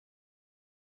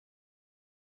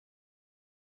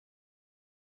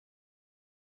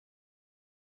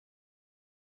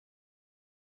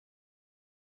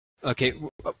Okay,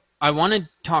 I want to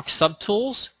talk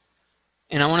subtools,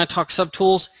 and I want to talk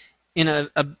subtools in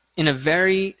a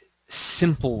very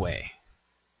simple way.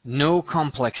 No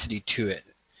complexity to it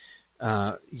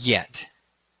yet.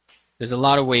 There's a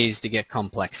lot of ways to get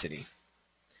complexity.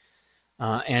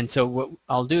 And so what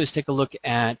I'll do is take a look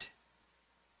at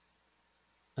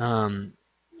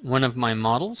one of my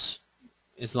models,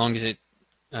 as long as it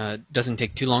doesn't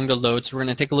take too long to load. So we're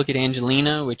going to take a look at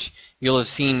Angelina, which you'll have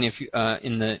seen if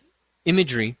in the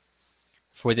imagery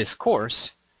for this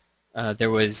course.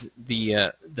 There was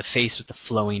the face with the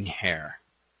flowing hair.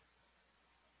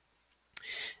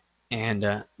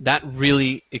 And that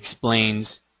really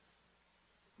explains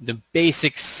the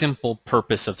basic, simple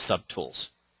purpose of subtools.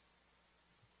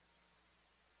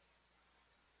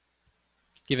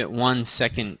 Give it 1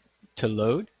 second to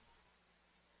load.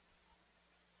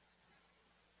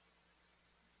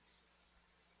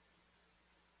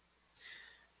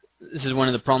 This is one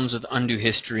of the problems with undo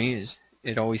history, is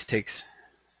it always takes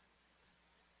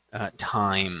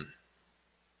time.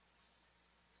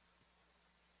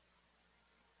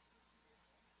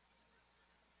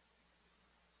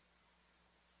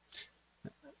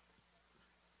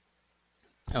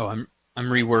 Oh, I'm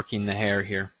reworking the hair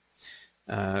here,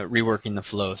 reworking the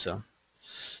flow. So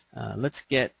let's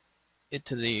get it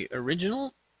to the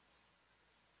original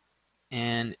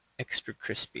and extra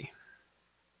crispy.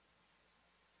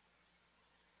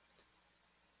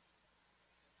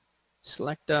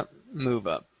 Select up, move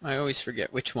up. I always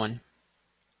forget which one.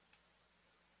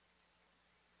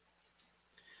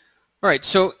 All right,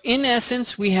 so in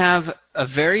essence, we have a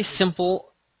very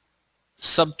simple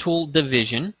subtool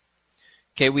division.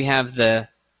 Okay, we have the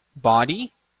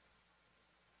body,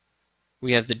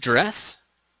 we have the dress,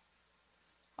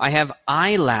 I have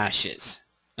eyelashes.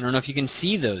 I don't know if you can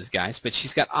see those guys, but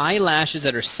she's got eyelashes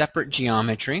that are separate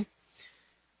geometry.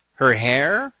 Her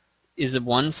hair is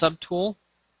one subtool,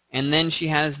 and then she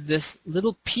has this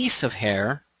little piece of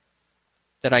hair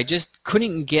that I just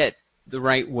couldn't get the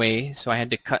right way, so I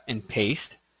had to cut and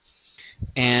paste.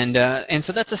 And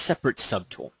so that's a separate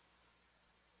subtool.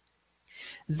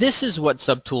 This is what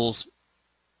subtools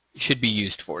should be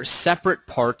used for, separate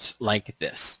parts like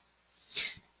this.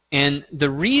 And the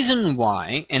reason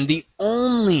why, and the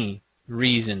only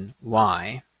reason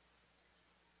why,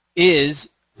 is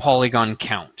polygon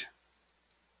count.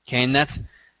 Okay, and that's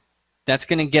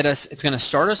going to get us, it's going to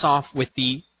start us off with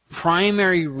the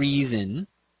primary reason.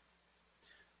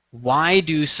 Why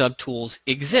do subtools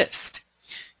exist?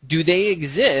 Do they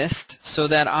exist so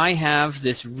that I have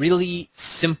this really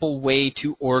simple way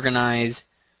to organize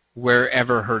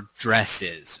wherever her dress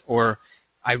is? Or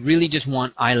I really just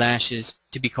want eyelashes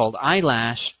to be called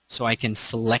eyelash so I can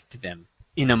select them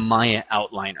in a Maya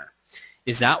outliner.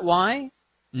 Is that why?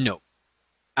 No,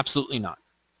 absolutely not.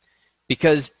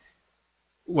 Because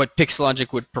what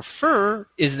Pixologic would prefer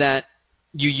is that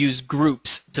you use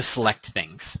groups to select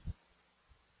things.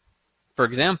 For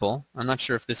example, I'm not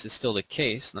sure if this is still the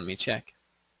case. Let me check.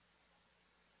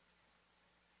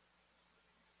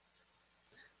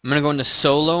 I'm going to go into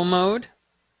solo mode.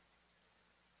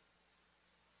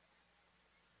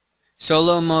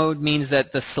 Solo mode means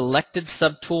that the selected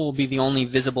subtool will be the only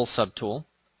visible subtool.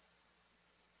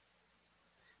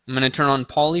 I'm going to turn on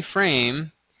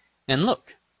polyframe and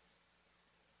look.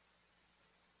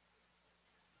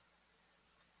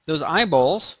 Those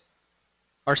eyeballs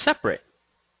are separate.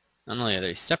 Not only are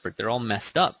they separate, they're all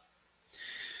messed up.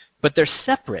 But they're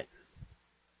separate.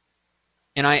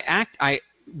 And I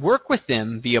work with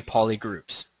them via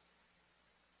polygroups.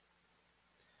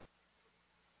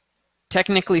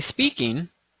 Technically speaking,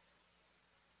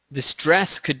 this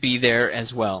dress could be there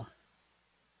as well.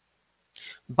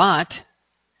 But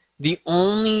the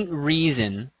only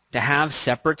reason to have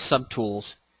separate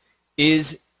subtools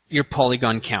is your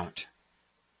polygon count.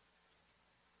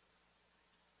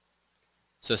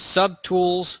 So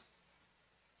subtools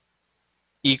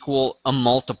equal a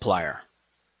multiplier.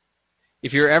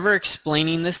 If you're ever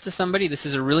explaining this to somebody, this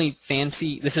is a really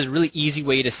fancy, this is a really easy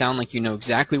way to sound like you know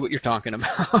exactly what you're talking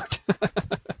about.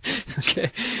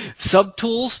 Okay.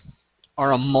 Subtools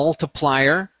are a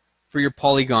multiplier for your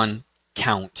polygon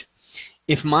count.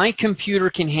 If my computer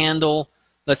can handle,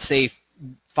 let's say,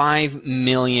 5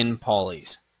 million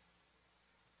polys,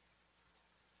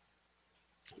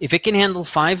 if it can handle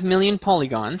 5 million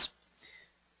polygons,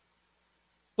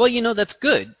 well, you know, that's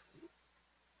good.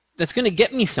 That's going to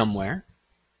get me somewhere.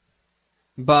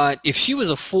 But if she was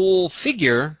a full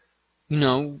figure, you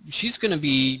know, she's going to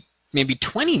be maybe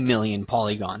 20 million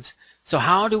polygons. So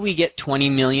how do we get 20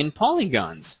 million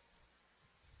polygons?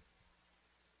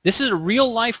 This is a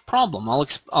real-life problem.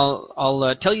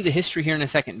 I'll tell you the history here in a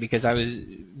second, because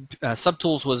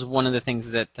Subtools was one of the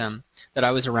things that that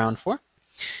I was around for,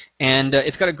 and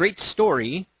it's got a great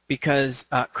story because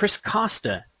Chris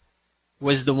Costa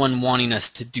was the one wanting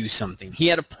us to do something. He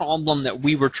had a problem that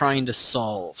we were trying to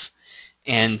solve,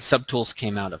 and Subtools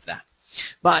came out of that.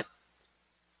 But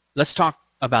let's talk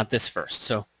about this first.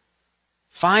 So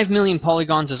 5 million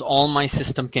polygons is all my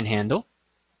system can handle.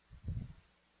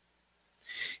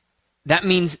 That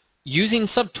means using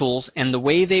subtools and the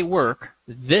way they work,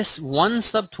 this one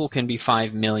subtool can be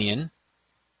 5 million.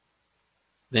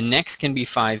 The next can be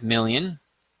 5 million,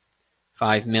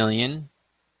 5 million,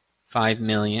 5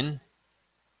 million,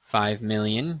 5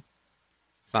 million,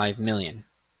 5 million.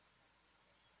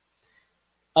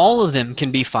 All of them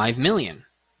can be 5 million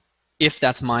if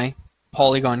that's my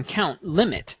polygon count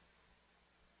limit.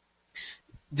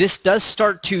 This does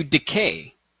start to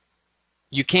decay.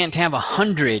 You can't have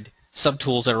 100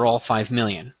 subtools that are all 5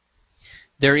 million.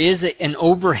 There is an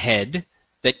overhead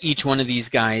that each one of these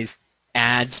guys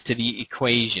adds to the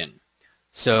equation.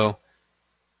 So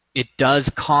it does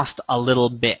cost a little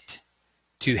bit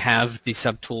to have the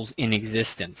subtools in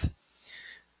existence.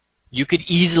 You could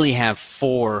easily have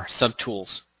 4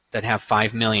 subtools that have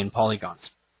 5 million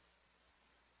polygons.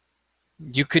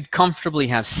 You could comfortably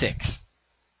have 6.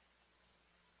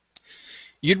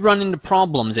 You'd run into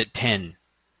problems at 10.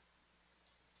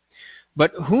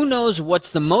 But who knows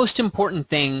what's the most important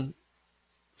thing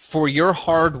for your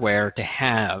hardware to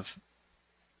have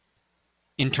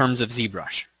in terms of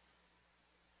ZBrush?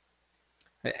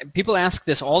 People ask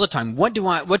this all the time. What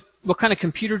kind of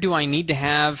computer do I need to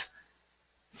have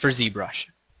for ZBrush?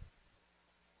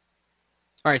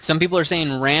 All right, some people are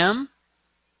saying RAM,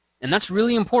 and that's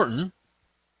really important.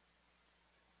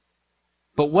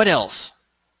 But what else?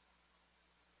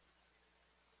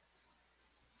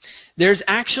 There's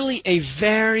actually a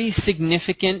very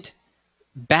significant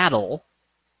battle,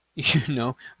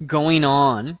 going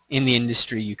on in the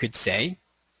industry, you could say.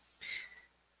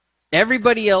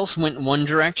 Everybody else went one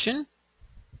direction,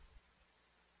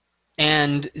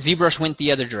 and ZBrush went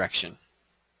the other direction.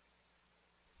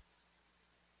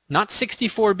 Not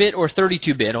 64-bit or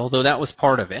 32-bit, although that was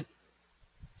part of it.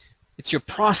 It's your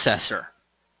processor.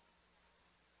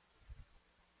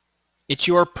 It's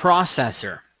your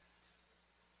processor.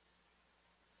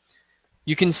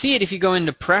 You can see it if you go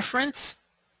into Preference.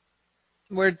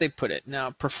 Where did they put it? Now,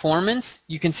 Performance,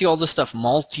 you can see all the stuff.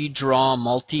 Multi-draw,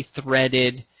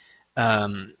 multi-threaded,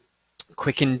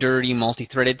 quick and dirty,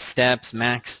 multi-threaded steps,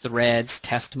 max threads,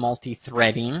 test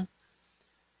multi-threading,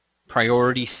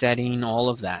 priority setting, all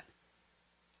of that.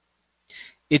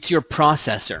 It's your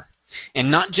processor.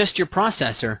 And not just your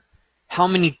processor, how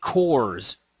many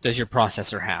cores does your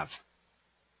processor have?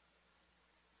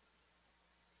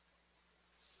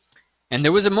 And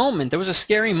there was a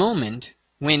scary moment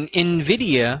when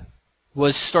NVIDIA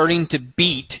was starting to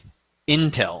beat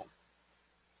Intel.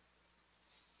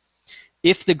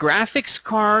 If the graphics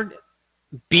card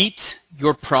beats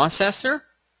your processor,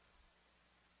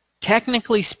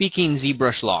 technically speaking,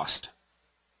 ZBrush lost.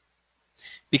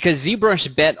 Because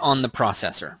ZBrush bet on the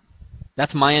processor.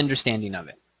 That's my understanding of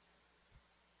it.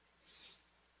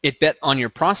 It bet on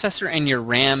your processor and your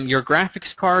RAM. Your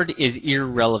graphics card is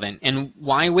irrelevant. And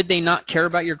why would they not care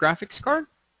about your graphics card?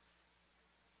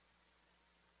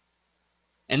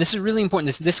 And this is really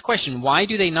important, this question, why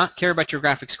do they not care about your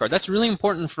graphics card? That's really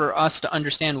important for us to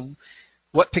understand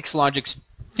what Pixologic's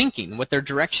thinking, what their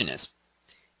direction is.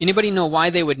 Anybody know why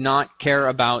they would not care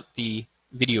about the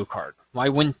video card? Why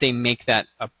wouldn't they make that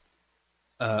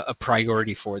a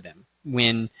priority for them?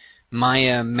 When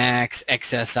Maya, Max,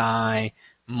 XSI,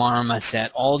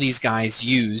 Marmoset, all these guys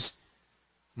use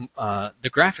the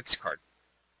graphics card.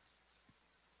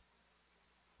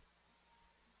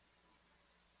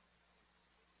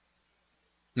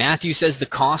 Matthew says the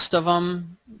cost of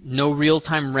them, no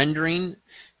real-time rendering.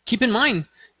 Keep in mind,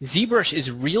 ZBrush is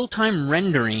real-time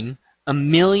rendering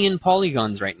 1 million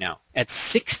polygons right now at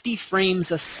 60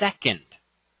 frames a second.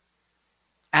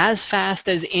 As fast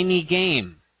as any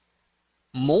game.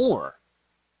 More.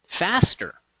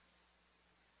 Faster.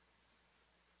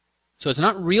 So it's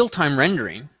not real-time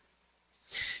rendering.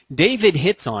 David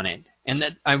hits on it, and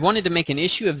that I wanted to make an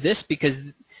issue of this because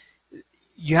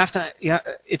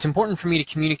it's important for me to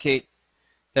communicate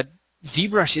that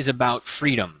ZBrush is about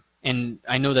freedom. And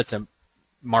I know that's a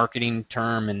marketing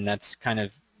term and that's kind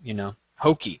of,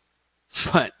 hokey.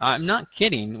 But I'm not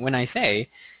kidding when I say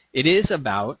it is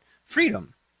about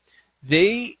freedom.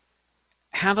 They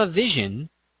have a vision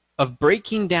of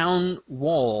breaking down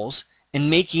walls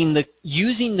and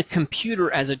using the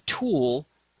computer as a tool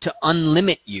to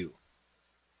unlimit you.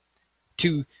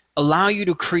 to allow you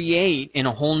to create in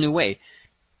a whole new way.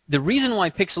 The reason why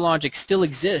Pixologic still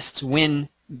exists when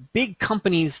big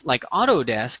companies like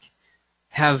Autodesk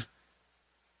have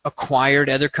acquired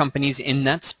other companies in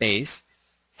that space,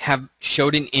 have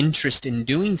showed an interest in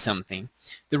doing something.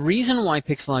 The reason why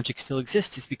Pixologic still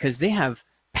exists is because they have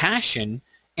passion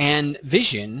and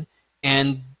vision,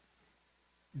 and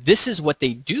this is what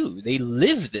they do. They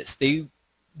live this. They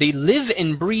live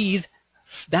and breathe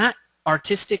that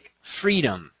artistic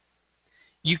freedom.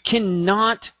 You can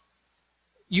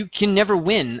never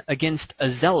win against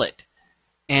a zealot,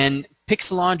 and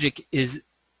Pixologic is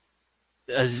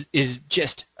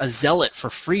just a zealot for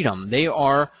freedom. They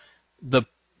are the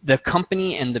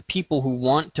company and the people who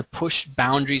want to push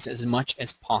boundaries as much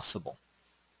as possible.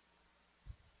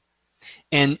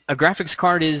 And a graphics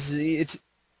card it's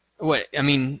what I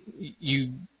mean.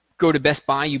 You go to Best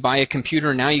Buy, you buy a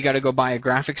computer. Now you got to go buy a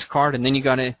graphics card, and then you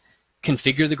got to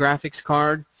configure the graphics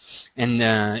card, and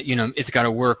you know, it's got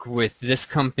to work with this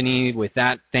company, with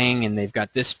that thing, and they've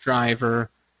got this driver.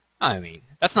 I mean,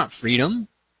 that's not freedom.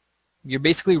 You're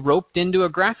basically roped into a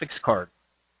graphics card.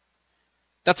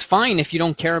 That's fine if you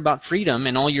don't care about freedom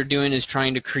and all you're doing is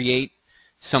trying to create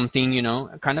something, you know,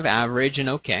 kind of average and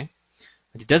okay.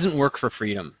 But it doesn't work for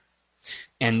freedom.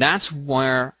 And that's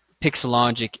where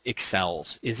Pixologic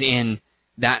excels, is in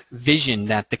that vision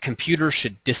that the computer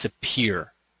should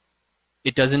disappear.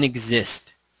 It doesn't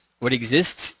exist. What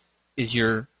exists is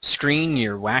your screen,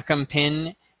 your Wacom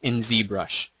pin, and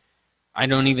ZBrush. I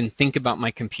don't even think about my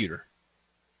computer.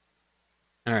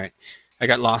 All right, I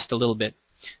got lost a little bit.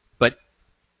 But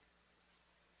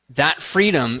that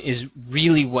freedom is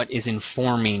really what is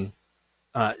informing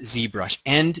ZBrush.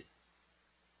 And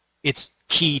it's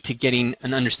key to getting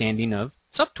an understanding of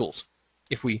Subtools.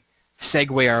 If we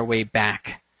segue our way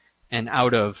back and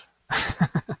out of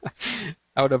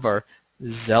out of our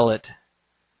zealot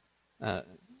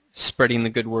spreading the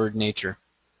good word nature.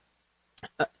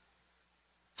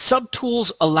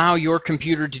 Subtools allow your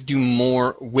computer to do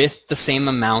more with the same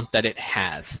amount that it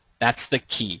has. That's the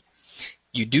key.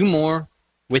 You do more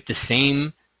with the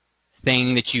same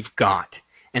thing that you've got,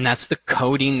 and that's the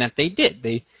coding that they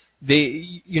did.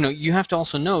 You know, you have to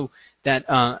also know that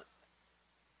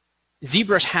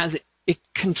ZBrush it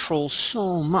controls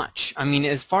so much. I mean,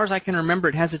 as far as I can remember,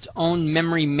 it has its own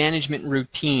memory management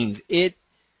routines. It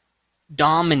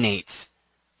dominates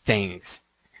things.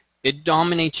 It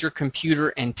dominates your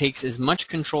computer and takes as much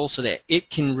control so that it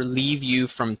can relieve you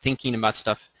from thinking about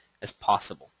stuff as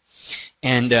possible.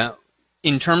 And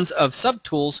in terms of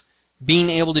Subtools, being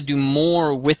able to do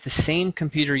more with the same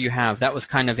computer you have, that was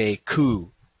kind of a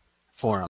coup for them.